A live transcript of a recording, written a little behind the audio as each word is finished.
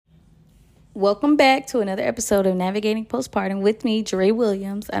Welcome back to another episode of Navigating Postpartum with me, Dre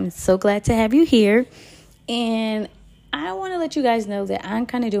Williams. I'm so glad to have you here. And I want to let you guys know that I'm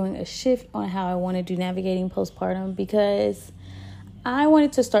kind of doing a shift on how I want to do Navigating Postpartum because I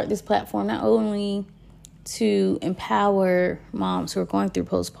wanted to start this platform not only to empower moms who are going through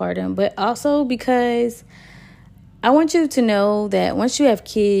postpartum, but also because I want you to know that once you have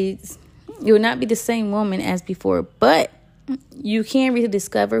kids, you will not be the same woman as before, but you can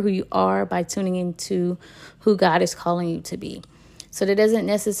rediscover who you are by tuning into who God is calling you to be. So that doesn't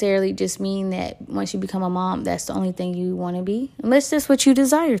necessarily just mean that once you become a mom, that's the only thing you want to be, unless that's what you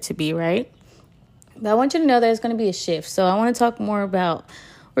desire to be, right? But I want you to know that it's going to be a shift. So I want to talk more about,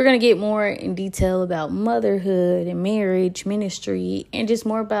 we're going to get more in detail about motherhood and marriage, ministry, and just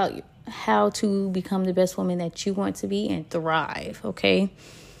more about how to become the best woman that you want to be and thrive, okay?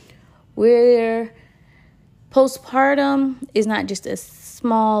 Postpartum is not just a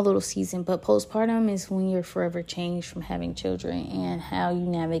small little season, but postpartum is when you're forever changed from having children and how you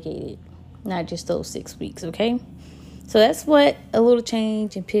navigate it, not just those 6 weeks, okay? So that's what a little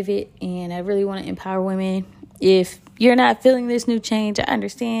change and pivot, and I really want to empower women. If you're not feeling this new change, I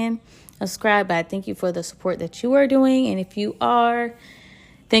understand. Subscribe, but I thank you for the support that you are doing, and if you are,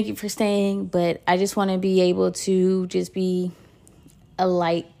 thank you for staying, but I just want to be able to just be a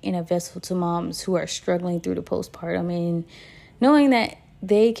light in a vessel to moms who are struggling through the postpartum and knowing that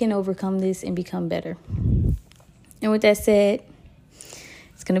they can overcome this and become better. And with that said,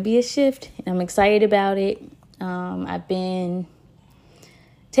 it's going to be a shift and I'm excited about it. I've been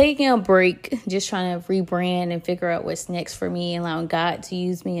taking a break, just trying to rebrand and figure out what's next for me, allowing God to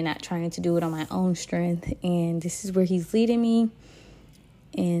use me and not trying to do it on my own strength. And this is where he's leading me.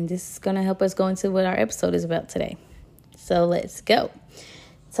 And this is going to help us go into what our episode is about today. So let's go.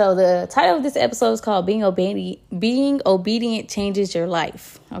 So the title of this episode is called Being Obedient Changes Your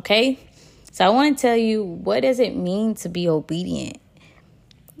Life. Okay. So I want to tell you, what does it mean to be obedient?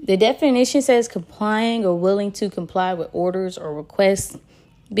 The definition says complying or willing to comply with orders or requests,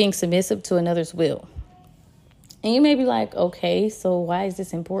 being submissive to another's will. And you may be like, okay, so why is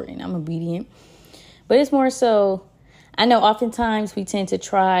this important? I'm obedient. But it's more so, I know oftentimes we tend to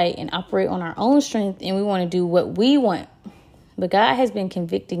try and operate on our own strength and we want to do what we want. But God has been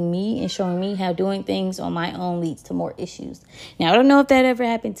convicting me and showing me how doing things on my own leads to more issues. Now, I don't know if that ever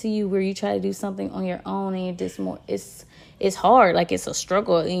happened to you where you try to do something on your own and it's hard, like it's a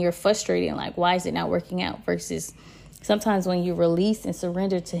struggle and you're frustrated and like, why is it not working out? Versus sometimes when you release and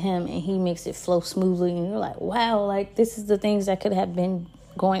surrender to him and he makes it flow smoothly and you're like, wow, like this is the things that could have been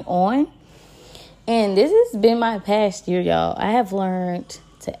going on. And this has been my past year, y'all. I have learned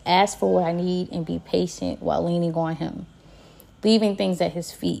to ask for what I need and be patient while leaning on him, leaving things at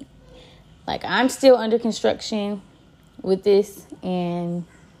his feet. Like, I'm still under construction with this, and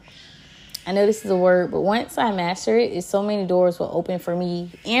I know this is a word, but once I master it, so many doors will open for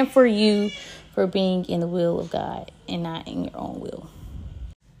me and for you for being in the will of God and not in your own will.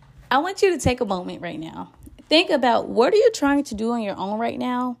 I want you to take a moment right now. Think about, what are you trying to do on your own right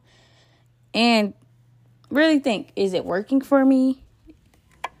now? And really think, is it working for me?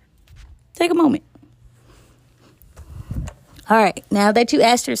 Take a moment. All right, now that you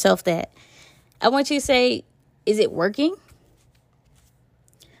asked yourself that, I want you to say, is it working?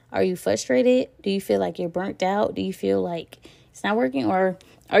 Are you frustrated? Do you feel like you're burnt out? Do you feel like it's not working? Or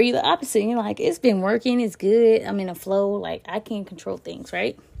are you the opposite? You're like, it's been working, it's good, I'm in a flow, like I can control things,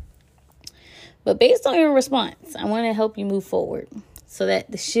 right? But based on your response, I want to help you move forward so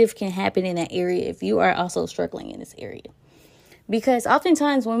that the shift can happen in that area if you are also struggling in this area. Because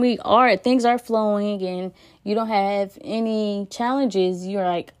oftentimes when things are flowing and you don't have any challenges, you're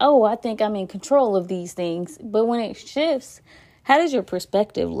like, oh, I think I'm in control of these things. But when it shifts, how does your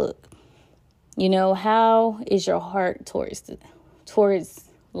perspective look? You know, how is your heart towards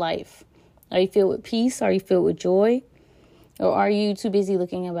life? Are you filled with peace? Are you filled with joy? Or are you too busy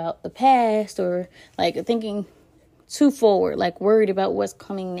looking about the past or like thinking too forward, like worried about what's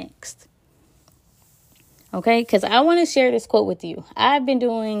coming next? Okay, because I want to share this quote with you. I've been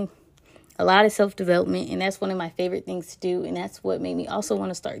doing a lot of self-development, and that's one of my favorite things to do. And that's what made me also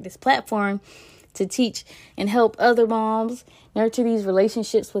want to start this platform to teach and help other moms nurture these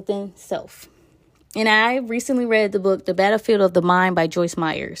relationships within self. And I recently read the book, The Battlefield of the Mind by Joyce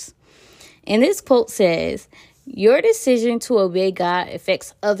Myers. And this quote says, your decision to obey God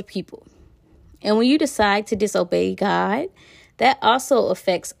affects other people. And when you decide to disobey God, that also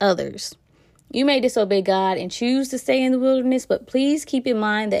affects others. You may disobey God and choose to stay in the wilderness, but please keep in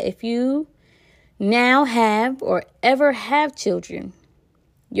mind that if you now have or ever have children,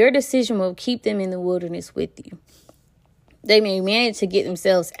 your decision will keep them in the wilderness with you. They may manage to get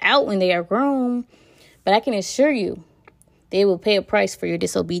themselves out when they are grown, but I can assure you, they will pay a price for your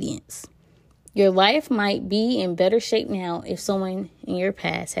disobedience. Your life might be in better shape now if someone in your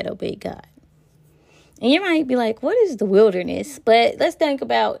past had obeyed God. And you might be like, what is the wilderness? But let's think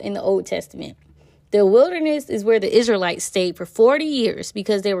about in the Old Testament. The wilderness is where the Israelites stayed for 40 years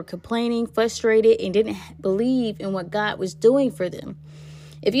because they were complaining, frustrated, and didn't believe in what God was doing for them.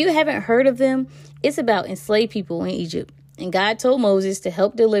 If you haven't heard of them, it's about enslaved people in Egypt. And God told Moses to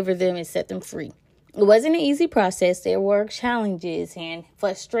help deliver them and set them free. It wasn't an easy process. There were challenges and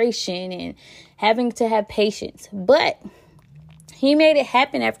frustration and having to have patience. But he made it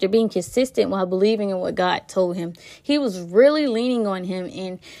happen after being consistent while believing in what God told him. He was really leaning on him,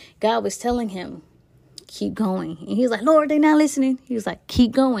 and God was telling him, keep going. And he was like, Lord, they're not listening. He was like,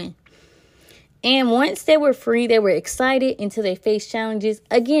 keep going. And once they were free, they were excited until they faced challenges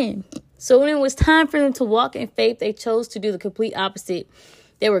again. So when it was time for them to walk in faith, they chose to do the complete opposite.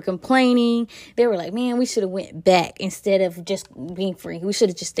 They were complaining. They were like, man, we should have went back instead of just being free. We should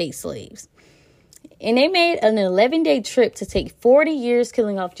have just stayed slaves. And they made an 11-day trip to take 40 years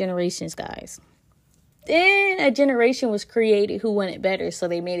killing off generations, guys. Then a generation was created who wanted better, so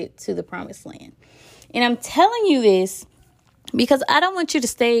they made it to the promised land. And I'm telling you this because I don't want you to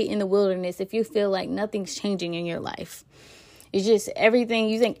stay in the wilderness if you feel like nothing's changing in your life. It's just everything.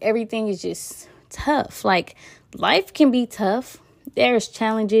 You think everything is just tough. Like, life can be tough. There's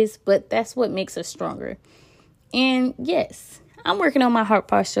challenges, but that's what makes us stronger. And yes, I'm working on my heart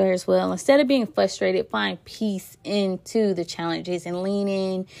posture as well. Instead of being frustrated, find peace into the challenges and lean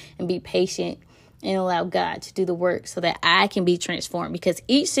in and be patient and allow God to do the work so that I can be transformed, because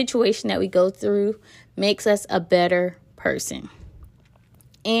each situation that we go through makes us a better person.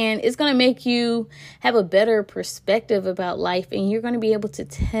 And it's going to make you have a better perspective about life, and you're going to be able to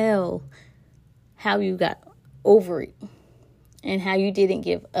tell how you got over it and how you didn't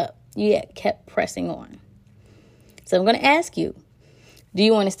give up. You kept pressing on. So I'm going to ask you, do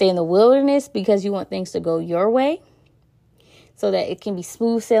you want to stay in the wilderness because you want things to go your way so that it can be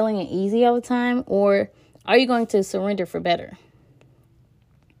smooth sailing and easy all the time? Or are you going to surrender for better?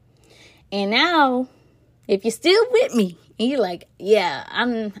 And now, if you're still with me and you're like, yeah,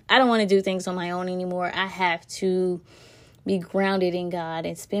 I don't want to do things on my own anymore. I have to be grounded in God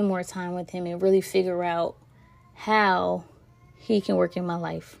and spend more time with him and really figure out how he can work in my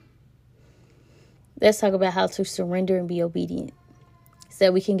life. Let's talk about how to surrender and be obedient so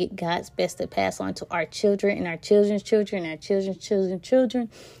that we can get God's best to pass on to our children and our children's children and our children's children.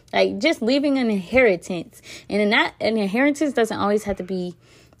 Like, just leaving an inheritance. And an inheritance doesn't always have to be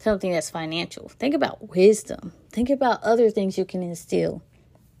something that's financial. Think about wisdom. Think about other things you can instill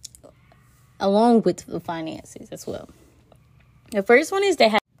along with the finances as well. The first one is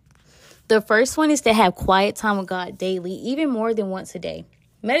to have quiet time with God daily, even more than once a day.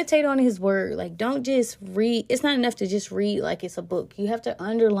 Meditate on his word. Like, don't just read. It's not enough to just read like it's a book. You have to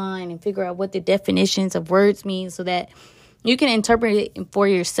underline and figure out what the definitions of words mean so that you can interpret it for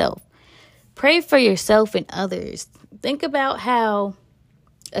yourself. Pray for yourself and others. Think about how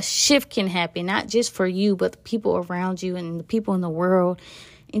a shift can happen, not just for you, but the people around you and the people in the world.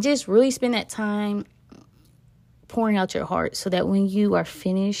 And just really spend that time pouring out your heart so that when you are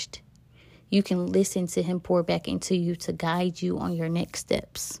finished, you can listen to him pour back into you to guide you on your next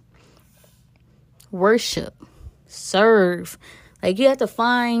steps. Worship. Serve. Like, you have to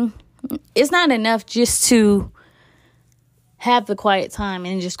find, it's not enough just to have the quiet time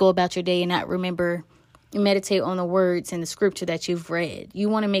and just go about your day and not remember and meditate on the words and the scripture that you've read. You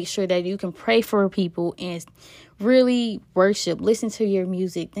want to make sure that you can pray for people and really worship. Listen to your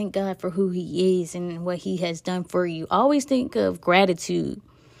music. Thank God for who he is and what he has done for you. Always think of gratitude.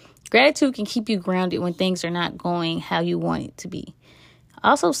 Gratitude can keep you grounded when things are not going how you want it to be.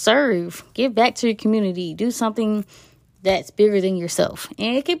 Also serve. Give back to your community. Do something that's bigger than yourself.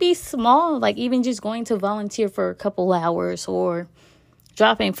 And it could be small, like even just going to volunteer for a couple hours or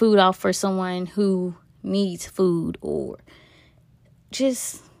dropping food off for someone who needs food, or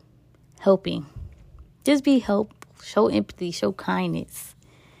just helping. Just be helpful. Show empathy. Show kindness.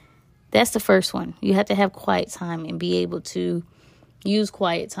 That's the first one. You have to have quiet time and be able to use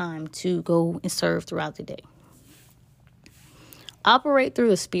quiet time to go and serve throughout the day. Operate through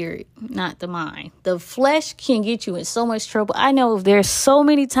the spirit, not the mind. The flesh can get you in so much trouble. I know there's so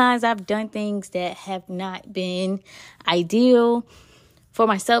many times I've done things that have not been ideal for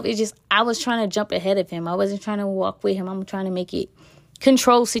myself. It's just, I was trying to jump ahead of him. I wasn't trying to walk with him. I'm trying to make it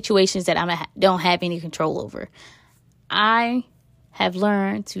control situations that I don't have any control over. I have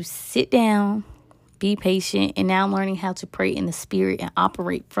learned to sit down, be patient, and now I'm learning how to pray in the spirit and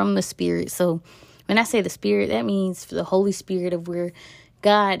operate from the spirit. So When I say the Spirit, that means the Holy Spirit, of where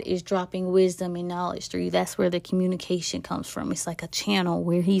God is dropping wisdom and knowledge through you. That's where the communication comes from. It's like a channel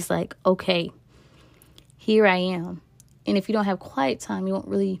where he's like, okay, here I am. And if you don't have quiet time, you won't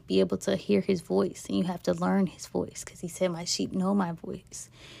really be able to hear his voice. And you have to learn his voice, because he said, my sheep know my voice.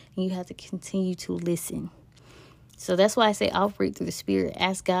 And you have to continue to listen. So that's why I say operate through the Spirit.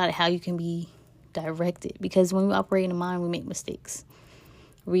 Ask God how you can be directed. Because when we operate in the mind, we make mistakes.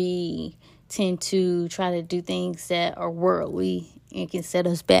 We tend to try to do things that are worldly and can set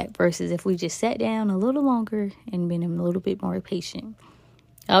us back, versus if we just sat down a little longer and been a little bit more patient.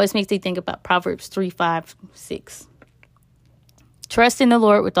 It always makes me think about Proverbs 3:5-6. Trust in the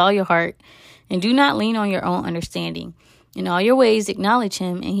Lord with all your heart, and do not lean on your own understanding. In all your ways, acknowledge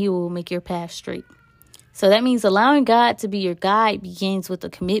him, and he will make your path straight. So that means allowing God to be your guide begins with a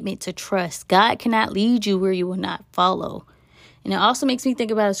commitment to trust. God cannot lead you where you will not follow. And it also makes me think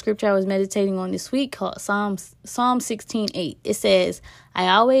about a scripture I was meditating on this week called Psalm 16:8. It says, I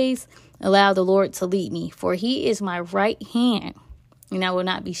always allow the Lord to lead me, for he is my right hand, and I will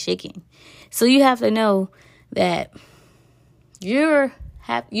not be shaken. So you have to know that you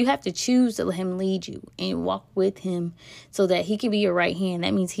have to choose to let him lead you and walk with him so that he can be your right hand.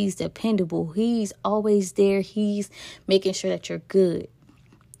 That means he's dependable. He's always there. He's making sure that you're good.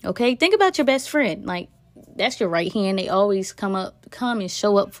 Okay? Think about your best friend. Like, that's your right hand. They always come and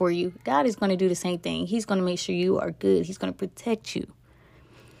show up for you. God is going to do the same thing. He's going to make sure you are good. He's going to protect you.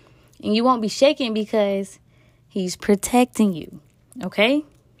 And you won't be shaken because he's protecting you. Okay?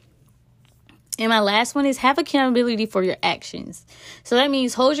 And my last one is have accountability for your actions. So that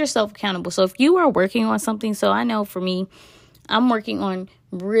means hold yourself accountable. So if you are working on something, so I know for me, I'm working on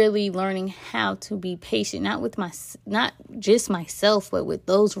really learning how to be patient, not just myself, but with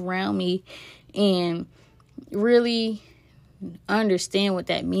those around me, and really understand what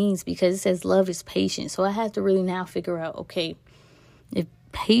that means, because it says love is patient. So I have to really now figure out, okay, if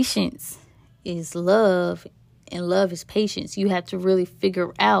patience is love and love is patience, you have to really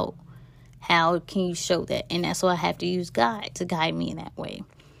figure out how can you show that. And that's why I have to use God to guide me in that way.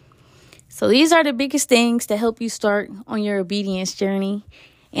 So these are the biggest things to help you start on your obedience journey.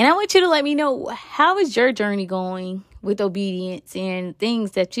 And I want you to let me know, how is your journey going with obedience and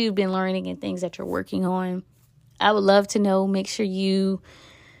things that you've been learning and things that you're working on? I would love to know. Make sure you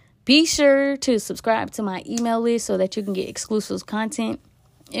be sure to subscribe to my email list so that you can get exclusive content.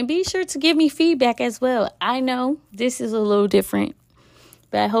 And be sure to give me feedback as well. I know this is a little different,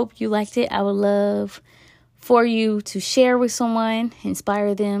 but I hope you liked it. I would love for you to share with someone,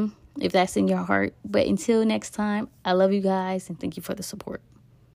 inspire them if that's in your heart. But until next time, I love you guys and thank you for the support.